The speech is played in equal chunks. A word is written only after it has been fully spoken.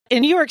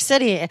in New York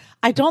City,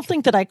 I don't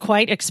think that I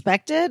quite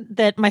expected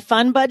that my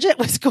fun budget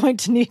was going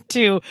to need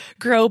to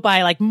grow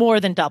by like more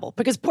than double,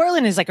 because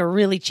Portland is like a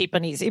really cheap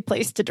and easy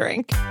place to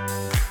drink.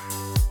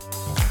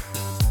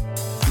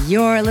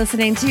 You're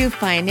listening to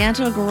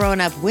Financial Grown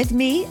Up with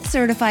me,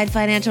 certified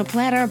financial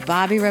planner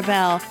Bobbi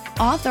Rebell,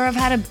 author of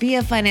How to Be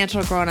a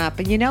Financial Grown Up.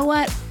 And you know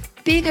what?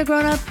 Being a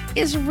grown up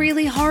is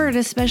really hard,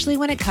 especially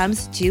when it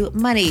comes to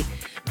money.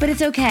 But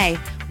it's okay.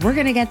 We're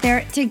going to get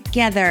there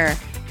together.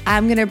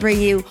 I'm going to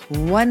bring you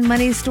one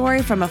money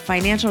story from a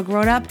financial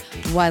grown-up,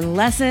 one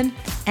lesson,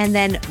 and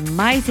then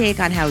my take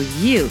on how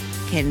you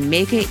can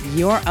make it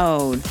your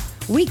own.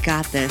 We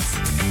got this.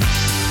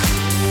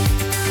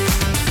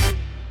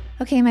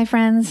 Okay, my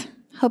friends,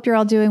 hope you're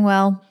all doing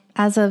well.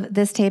 As of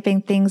this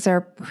taping, things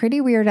are pretty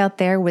weird out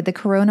there with the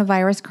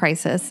coronavirus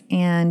crisis,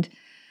 and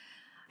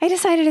I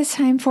decided it's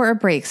time for a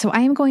break. So I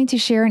am going to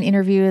share an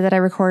interview that I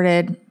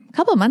recorded a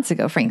couple of months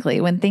ago,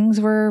 frankly, when things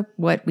were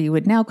what we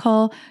would now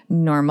call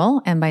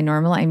normal. And by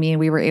normal, I mean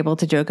we were able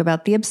to joke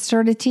about the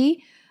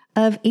absurdity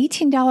of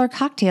 $18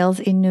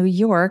 cocktails in New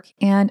York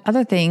and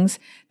other things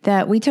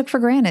that we took for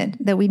granted,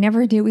 that we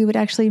never knew we would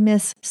actually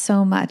miss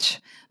so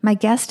much. My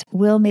guest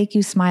will make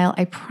you smile,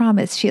 I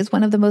promise. She is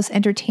one of the most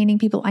entertaining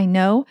people I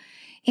know.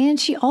 And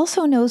she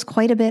also knows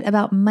quite a bit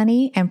about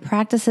money and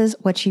practices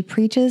what she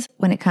preaches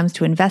when it comes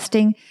to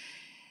investing.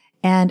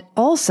 And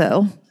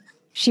also,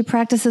 she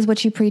practices what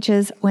she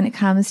preaches when it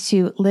comes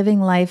to living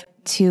life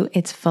to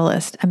its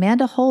fullest.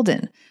 Amanda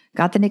Holden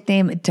got the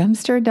nickname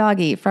Dumpster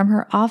Doggy from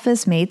her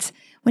office mates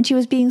when she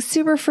was being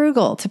super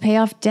frugal to pay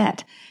off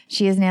debt.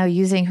 She is now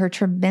using her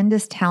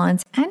tremendous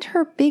talents and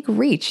her big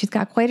reach. She's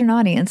got quite an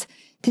audience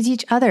to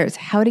teach others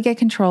how to get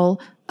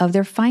control of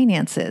their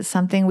finances,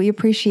 something we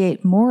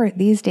appreciate more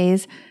these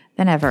days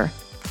than ever.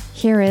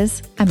 Here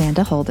is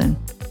Amanda Holden.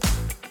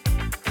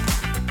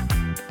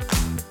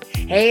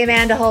 Hey,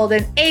 Amanda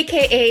Holden,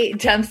 aka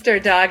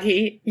Dumpster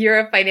Doggy. You're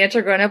a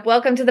financial grown-up.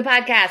 Welcome to the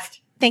podcast.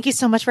 Thank you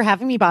so much for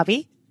having me,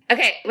 Bobbi.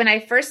 Okay, when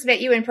I first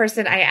met you in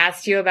person, I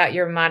asked you about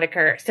your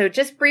moniker. So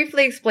just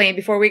briefly explain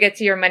before we get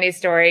to your money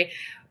story,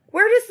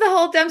 where does the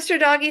whole Dumpster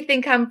Doggy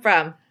thing come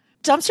from?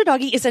 Dumpster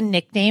Doggy is a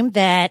nickname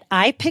that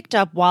I picked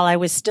up while I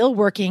was still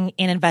working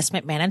in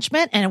investment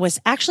management. And it was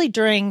actually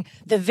during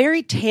the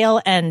very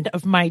tail end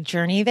of my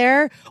journey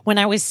there when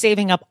I was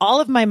saving up all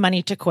of my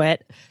money to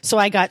quit. So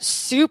I got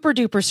super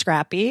duper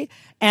scrappy,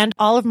 and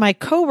all of my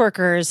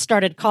coworkers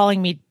started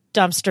calling me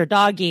Dumpster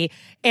Doggy.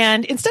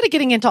 And instead of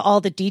getting into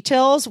all the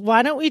details,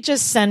 why don't we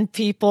just send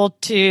people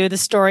to the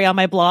story on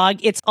my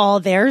blog? It's all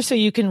there so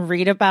you can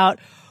read about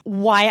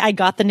why I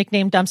got the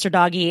nickname Dumpster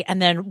Doggy, and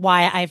then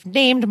why I've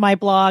named my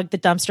blog the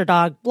Dumpster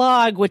Dog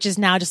Blog, which is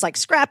now just like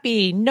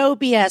scrappy, no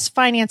BS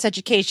finance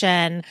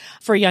education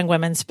for young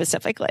women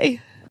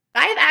specifically.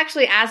 I've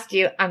actually asked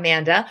you,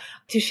 Amanda,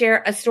 to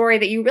share a story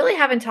that you really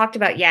haven't talked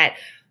about yet.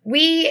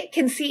 We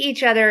can see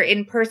each other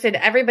in person.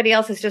 Everybody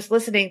else is just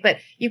listening, but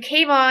you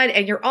came on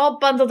and you're all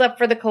bundled up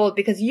for the cold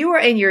because you are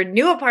in your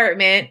new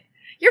apartment,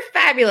 your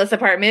fabulous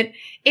apartment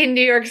in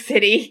New York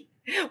City,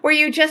 where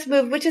you just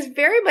moved, which is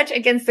very much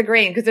against the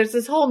grain because there's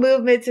this whole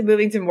movement to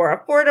moving to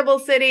more affordable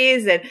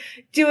cities and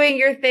doing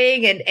your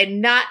thing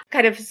and not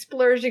kind of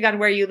splurging on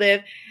where you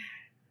live.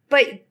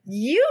 But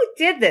you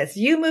did this.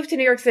 You moved to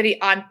New York City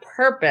on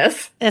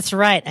purpose. That's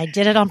right. I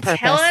did it on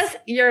purpose. Tell us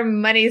your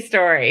money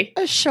story.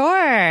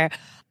 Sure.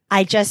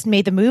 I just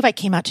made the move. I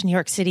came out to New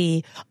York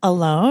City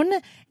alone.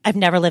 I've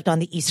never lived on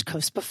the East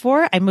Coast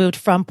before. I moved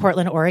from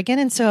Portland, Oregon.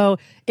 And so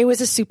it was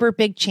a super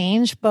big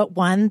change, but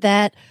one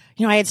that,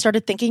 I had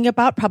started thinking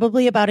about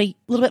probably about a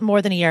little bit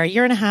more than a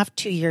year and a half,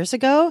 2 years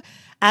ago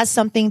as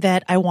something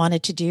that I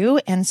wanted to do.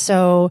 And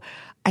so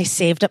I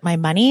saved up my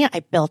money.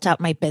 I built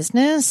out my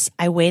business.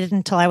 I waited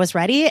until I was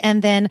ready.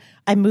 And then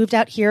I moved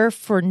out here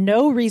for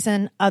no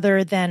reason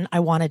other than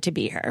I wanted to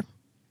be here.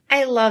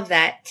 I love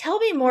that. Tell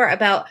me more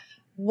about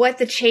what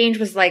the change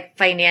was like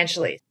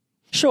financially.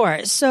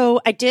 Sure. So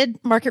I did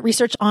market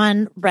research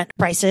on rent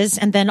prices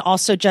and then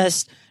also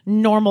just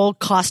normal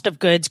cost of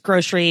goods,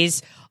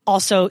 groceries,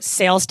 also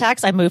sales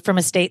tax. I moved from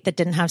a state that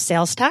didn't have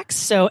sales tax.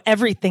 So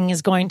everything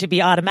is going to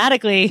be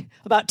automatically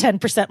about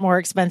 10% more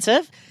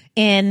expensive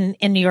in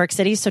New York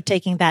City. So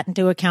taking that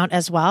into account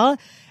as well.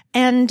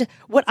 And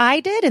what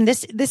I did, and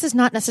this is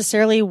not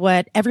necessarily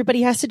what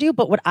everybody has to do,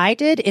 but what I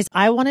did is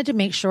I wanted to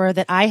make sure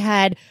that I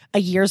had a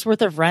year's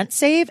worth of rent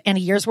saved and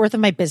a year's worth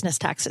of my business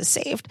taxes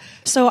saved.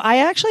 So I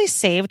actually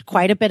saved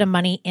quite a bit of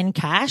money in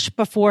cash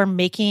before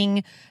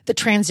making the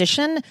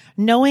transition,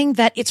 knowing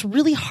that it's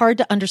really hard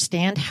to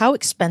understand how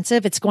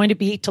expensive it's going to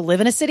be to live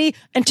in a city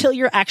until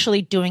you're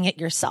actually doing it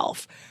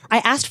yourself. I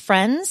asked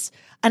friends,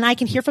 and I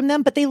can hear from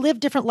them, but they live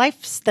different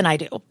lives than I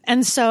do.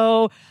 And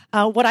so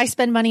what I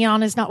spend money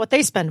on is not what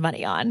they spend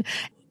money on.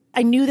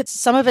 I knew that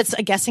some of it's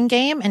a guessing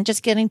game, and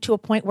just getting to a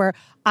point where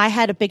I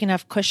had a big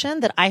enough cushion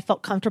that I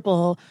felt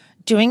comfortable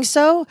doing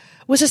so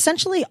was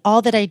essentially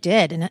all that I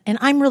did. And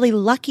I'm really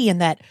lucky in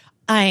that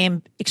I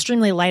am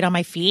extremely light on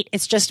my feet.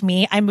 It's just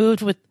me. I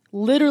moved with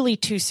literally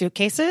 2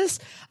 suitcases,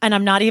 and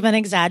I'm not even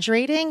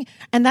exaggerating.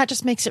 And that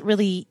just makes it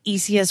really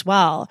easy as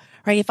well,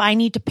 right? If I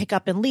need to pick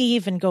up and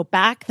leave and go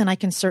back, then I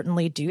can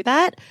certainly do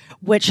that,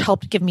 which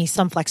helped give me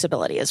some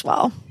flexibility as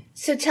well.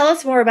 So tell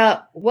us more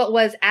about what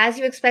was as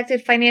you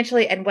expected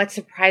financially and what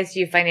surprised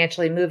you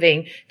financially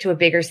moving to a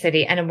bigger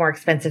city and a more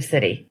expensive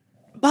city.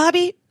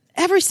 Bobby,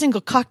 every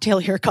single cocktail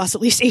here costs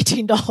at least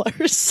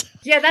 $18.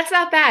 Yeah, that's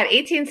not bad.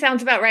 18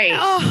 sounds about right.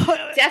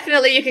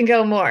 Definitely you can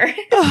go more.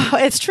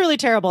 It's truly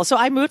terrible. So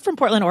I moved from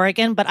Portland,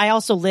 Oregon, but I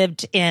also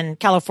lived in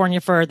California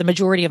for the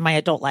majority of my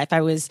adult life.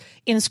 I was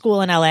in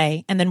school in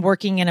LA and then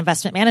working in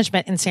investment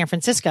management in San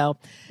Francisco.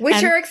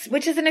 Which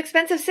is an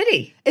expensive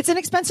city. It's an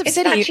expensive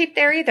city. It's not cheap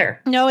there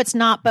either. No, it's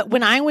not. But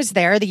when I was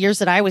there, the years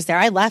that I was there,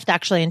 I left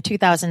actually in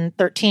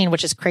 2013,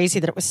 which is crazy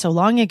that it was so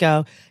long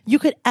ago. You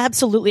could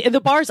absolutely, in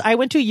the bars I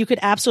went to, you could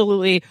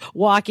absolutely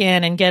walk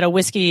in and get a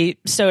whiskey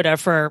soda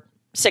for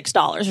 $6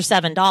 or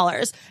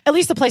 $7, at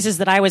least the places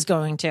that I was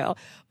going to.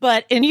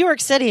 But in New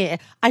York City,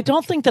 I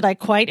don't think that I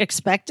quite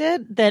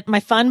expected that my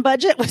fun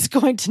budget was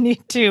going to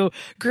need to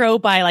grow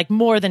by like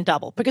more than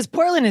double, because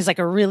Portland is like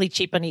a really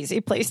cheap and easy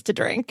place to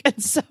drink.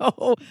 And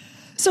so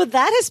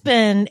that has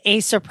been a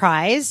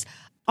surprise.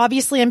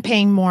 Obviously, I'm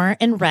paying more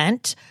in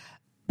rent,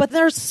 but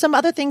there's some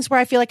other things where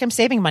I feel like I'm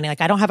saving money.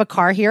 Like I don't have a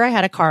car here. I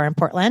had a car in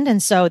Portland.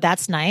 And so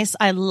that's nice.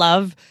 I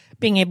love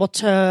being able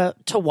to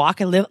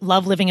walk. I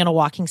love living in a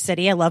walking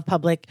city. I love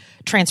public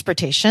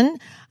transportation.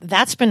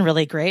 That's been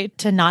really great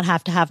to not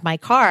have to have my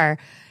car.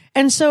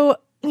 And so,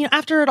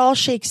 after it all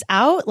shakes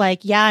out,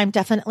 like, yeah, I'm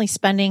definitely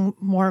spending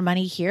more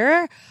money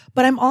here,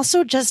 but I'm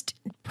also just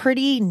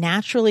pretty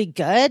naturally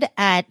good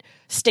at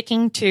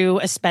sticking to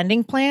a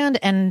spending plan.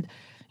 And,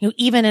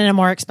 even in a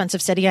more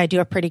expensive city, I do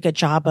a pretty good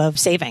job of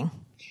saving.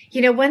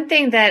 One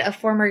thing that a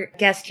former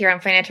guest here on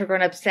Financial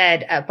Grown Up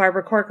said,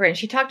 Barbara Corcoran,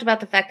 she talked about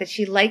the fact that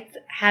she liked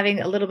having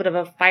a little bit of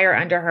a fire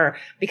under her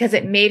because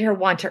it made her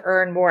want to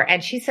earn more.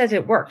 And she says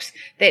it works,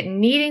 that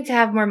needing to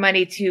have more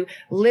money to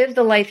live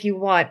the life you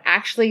want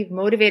actually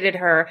motivated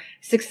her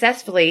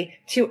successfully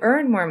to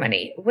earn more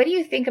money. What do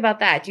you think about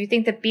that? Do you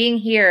think that being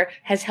here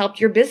has helped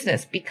your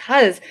business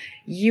because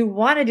you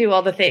want to do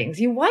all the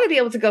things? You want to be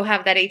able to go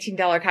have that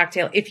 $18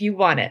 cocktail if you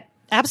want it.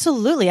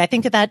 Absolutely. I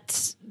think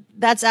that's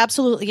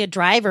absolutely a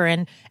driver.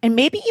 And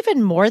maybe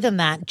even more than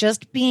that,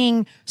 just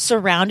being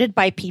surrounded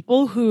by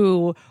people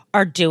who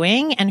are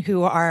doing and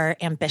who are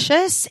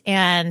ambitious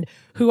and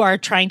who are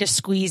trying to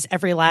squeeze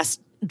every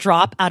last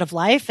drop out of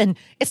life. And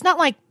it's not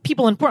like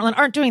people in Portland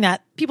aren't doing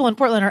that. People in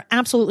Portland are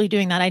absolutely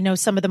doing that. I know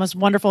some of the most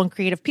wonderful and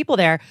creative people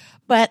there,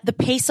 but the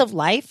pace of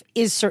life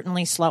is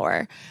certainly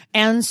slower.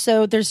 And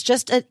so there's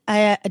just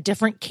a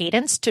different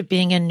cadence to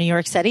being in New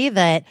York City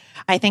that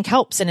I think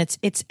helps. And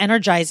it's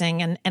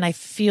energizing. And I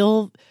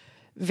feel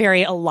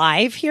very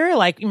alive here.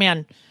 Like,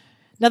 man,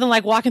 nothing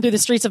like walking through the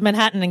streets of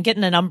Manhattan and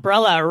getting an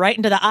umbrella right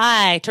into the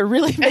eye to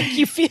really make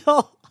you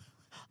feel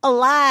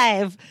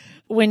alive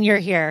when you're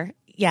here.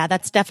 Yeah,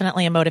 that's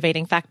definitely a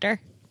motivating factor.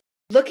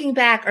 Looking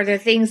back, are there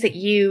things that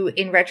you,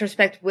 in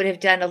retrospect, would have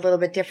done a little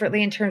bit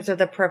differently in terms of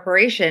the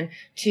preparation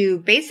to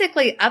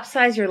basically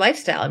upsize your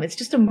lifestyle? I mean, it's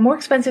just a more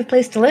expensive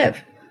place to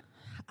live.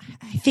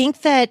 I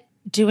think that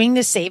doing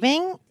the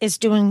saving is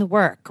doing the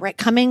work, right?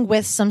 Coming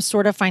with some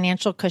sort of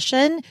financial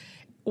cushion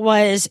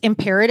was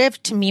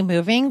imperative to me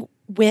moving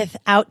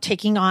without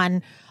taking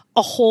on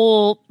a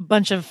whole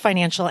bunch of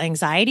financial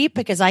anxiety,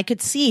 because I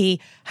could see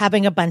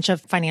having a bunch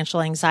of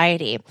financial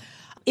anxiety.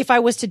 If I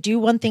was to do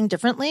one thing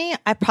differently,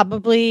 I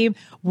probably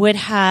would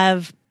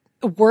have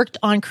worked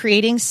on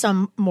creating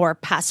some more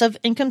passive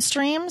income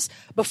streams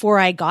before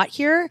I got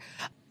here.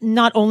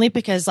 Not only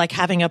because like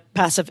having a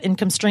passive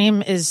income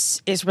stream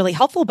is really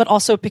helpful, but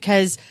also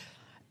because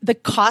the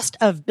cost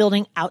of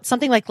building out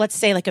something like, let's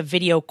say like a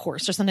video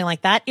course or something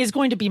like that is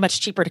going to be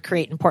much cheaper to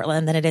create in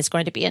Portland than it is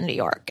going to be in New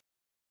York.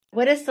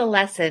 What is the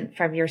lesson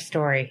from your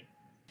story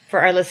for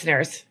our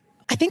listeners?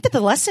 I think that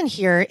the lesson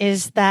here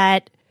is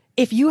that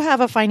if you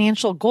have a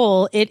financial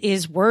goal, it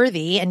is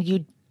worthy, and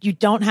you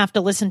don't have to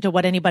listen to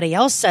what anybody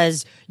else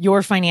says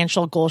your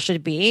financial goal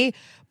should be,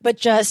 but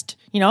just,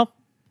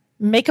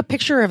 make a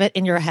picture of it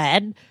in your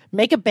head,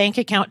 make a bank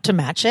account to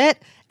match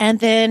it, and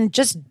then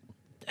just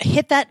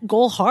hit that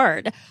goal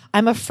hard.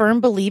 I'm a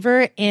firm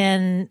believer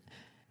in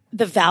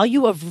the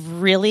value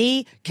of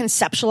really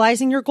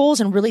conceptualizing your goals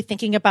and really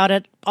thinking about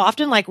it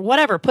often, like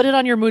whatever, put it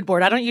on your mood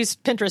board. I don't use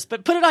Pinterest,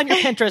 but put it on your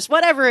Pinterest,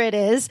 whatever it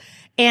is,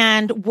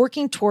 and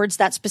working towards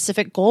that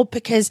specific goal,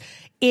 because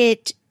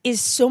it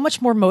is so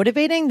much more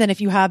motivating than if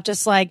you have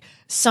just like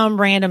some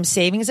random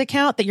savings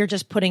account that you're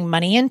just putting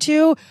money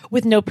into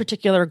with no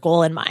particular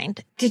goal in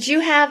mind. Did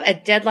you have a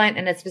deadline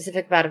and a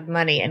specific amount of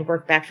money and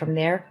work back from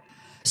there?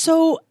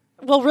 So,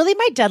 well, really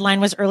my deadline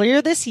was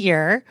earlier this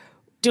year,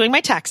 doing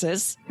my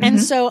taxes. Mm-hmm.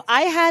 And so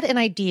I had an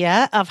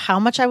idea of how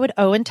much I would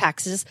owe in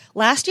taxes.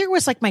 Last year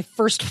was like my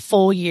first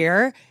full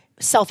year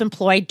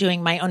self-employed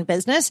doing my own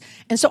business.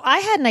 And so I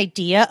had an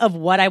idea of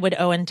what I would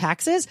owe in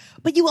taxes,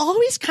 but you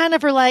always kind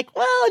of are like,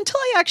 well, until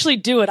I actually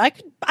do it, I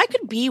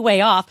could be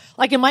way off.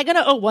 Like, am I going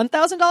to owe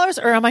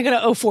 $1,000 or am I going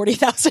to owe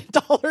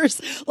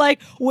 $40,000?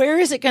 Like, where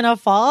is it going to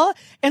fall?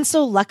 And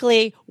so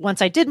luckily,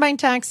 once I did my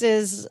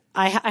taxes,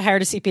 I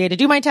hired a CPA to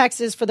do my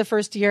taxes for the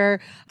first year.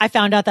 I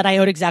found out that I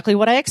owed exactly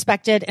what I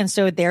expected. And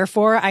so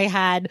therefore I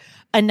had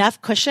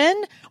enough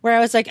cushion where I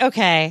was like,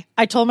 okay,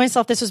 I told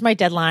myself this was my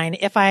deadline.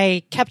 If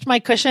I kept my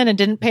cushion and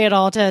didn't pay it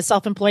all to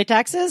self-employed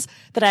taxes,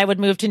 that I would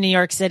move to New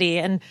York City.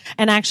 And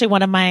actually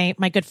one of my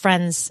good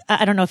friends,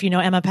 I don't know if you know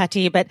Emma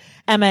Patty, but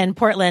Emma in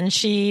Portland,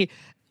 she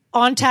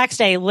on tax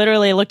day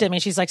literally looked at me.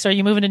 She's like, so are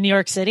you moving to New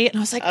York City? And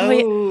I was like, oh,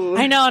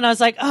 wait, I know. And I was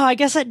like, oh, I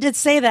guess I did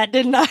say that,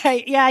 didn't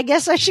I? Yeah, I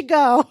guess I should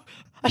go.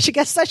 I should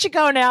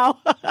go now.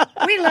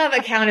 We love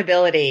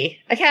accountability.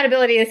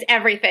 Accountability is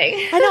everything.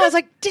 I know. I was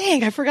like,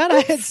 dang, I forgot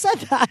I had said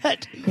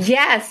that.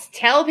 Yes.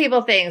 Tell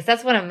people things.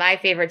 That's one of my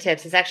favorite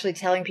tips is actually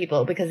telling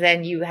people because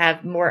then you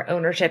have more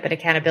ownership and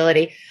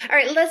accountability. All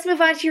right. Let's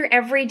move on to your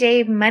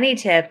everyday money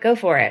tip. Go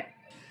for it.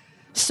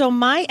 So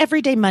my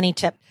everyday money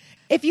tip,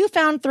 if you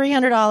found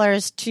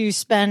 $300 to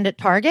spend at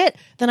Target,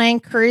 then I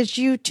encourage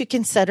you to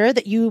consider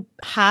that you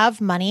have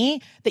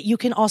money that you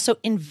can also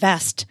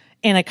invest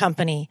in a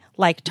company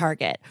like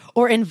Target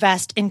or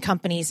invest in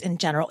companies in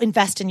general,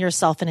 invest in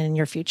yourself and in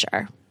your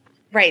future.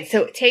 Right.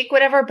 So take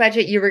whatever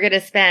budget you were going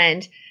to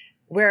spend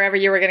wherever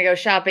you were going to go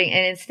shopping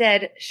and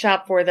instead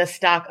shop for the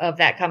stock of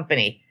that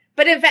company.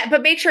 But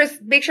make sure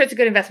it's a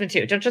good investment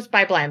too. Don't just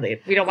buy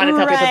blindly. We don't want to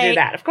tell people to do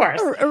that, of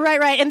course.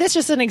 Right. And this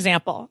is just an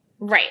example.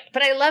 Right.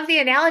 But I love the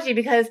analogy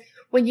because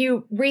when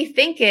you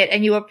rethink it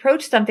and you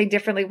approach something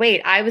differently,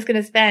 wait, I was going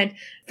to spend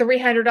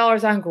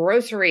 $300 on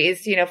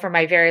groceries, for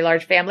my very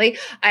large family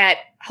at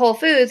Whole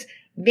Foods.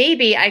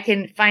 Maybe I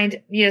can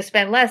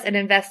spend less and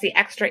invest the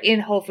extra in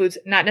Whole Foods,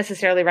 not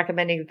necessarily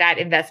recommending that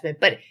investment,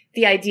 but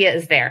the idea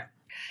is there.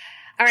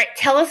 All right.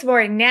 Tell us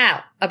more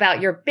now about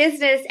your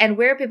business and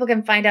where people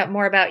can find out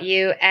more about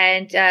you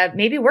and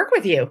maybe work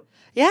with you.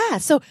 Yeah.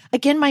 So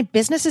again, my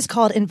business is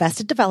called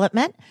Invested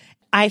Development.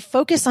 I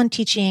focus on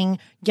teaching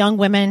young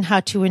women how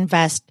to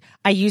invest.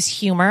 I use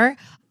humor.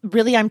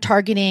 Really, I'm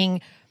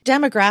targeting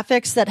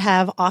demographics that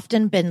have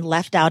often been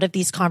left out of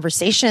these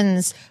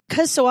conversations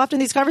because so often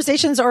these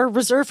conversations are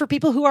reserved for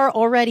people who are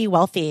already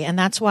wealthy. And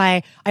that's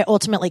why I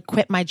ultimately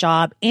quit my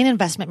job in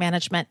investment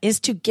management is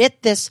to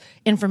get this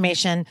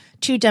information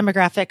to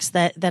demographics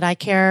that I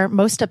care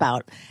most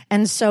about.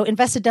 And so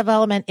Invested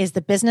Development is the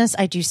business.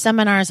 I do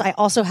seminars. I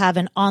also have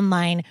an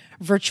online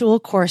virtual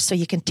course so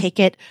you can take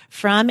it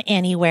from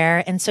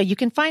anywhere. And so you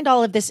can find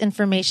all of this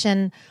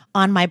information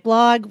on my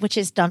blog, which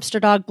is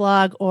Dumpster Dog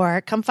Blog,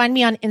 or come find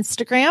me on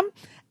Instagram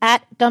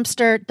at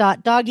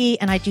dumpster.doggy.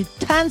 And I do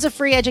tons of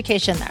free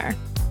education there.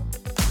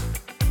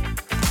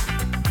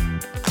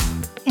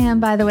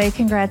 And by the way,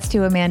 congrats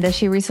to Amanda.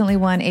 She recently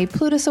won a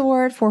Plutus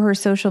Award for her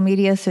social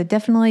media, so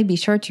definitely be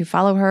sure to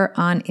follow her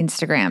on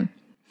Instagram.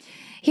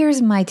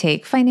 Here's my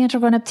take. Financial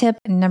grown-up tip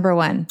number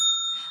 1.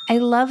 I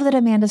love that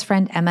Amanda's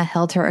friend Emma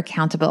held her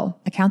accountable.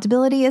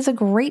 Accountability is a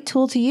great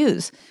tool to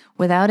use.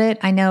 Without it,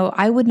 I know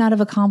I would not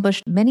have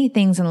accomplished many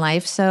things in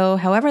life. So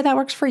however that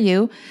works for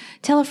you,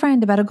 tell a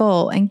friend about a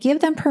goal and give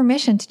them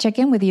permission to check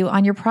in with you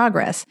on your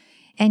progress.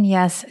 And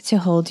yes, to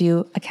hold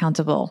you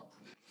accountable.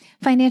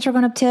 Financial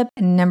grown-up tip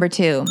number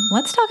 2.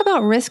 Let's talk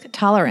about risk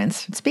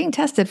tolerance. It's being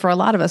tested for a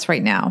lot of us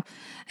right now.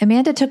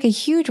 Amanda took a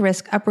huge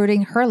risk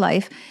uprooting her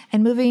life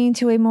and moving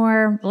to a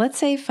more, let's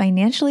say,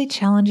 financially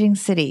challenging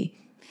city.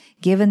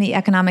 Given the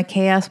economic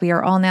chaos we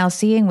are all now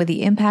seeing with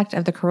the impact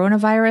of the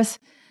coronavirus,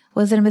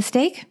 was it a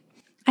mistake?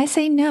 I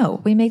say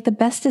no. We make the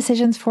best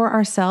decisions for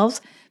ourselves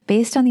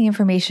based on the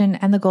information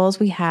and the goals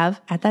we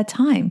have at that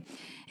time.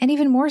 And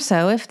even more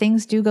so, if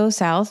things do go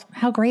south,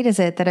 how great is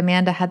it that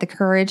Amanda had the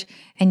courage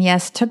and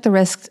yes, took the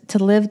risk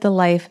to live the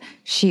life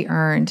she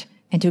earned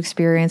and to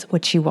experience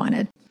what she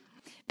wanted.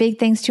 Big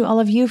thanks to all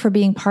of you for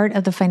being part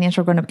of the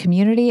Financial Grown-Up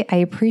community. I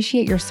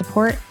appreciate your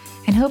support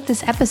and hope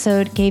this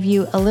episode gave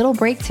you a little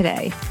break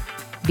today.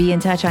 Be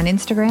in touch on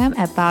Instagram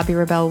at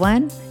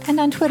BobbyRebel1 and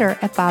on Twitter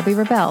at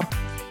BobbyRebel.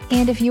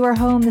 And if you are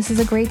home, this is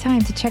a great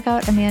time to check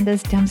out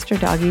Amanda's Dumpster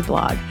Doggy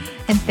blog.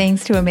 And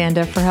thanks to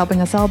Amanda for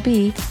helping us all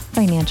be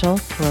financial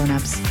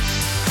grown-ups.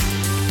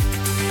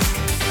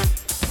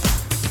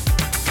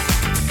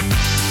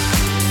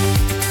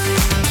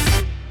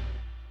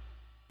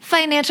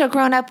 Financial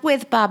Grown-Up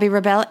with Bobby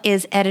Rebel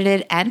is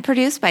edited and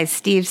produced by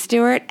Steve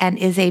Stewart and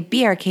is a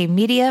BRK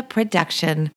Media production.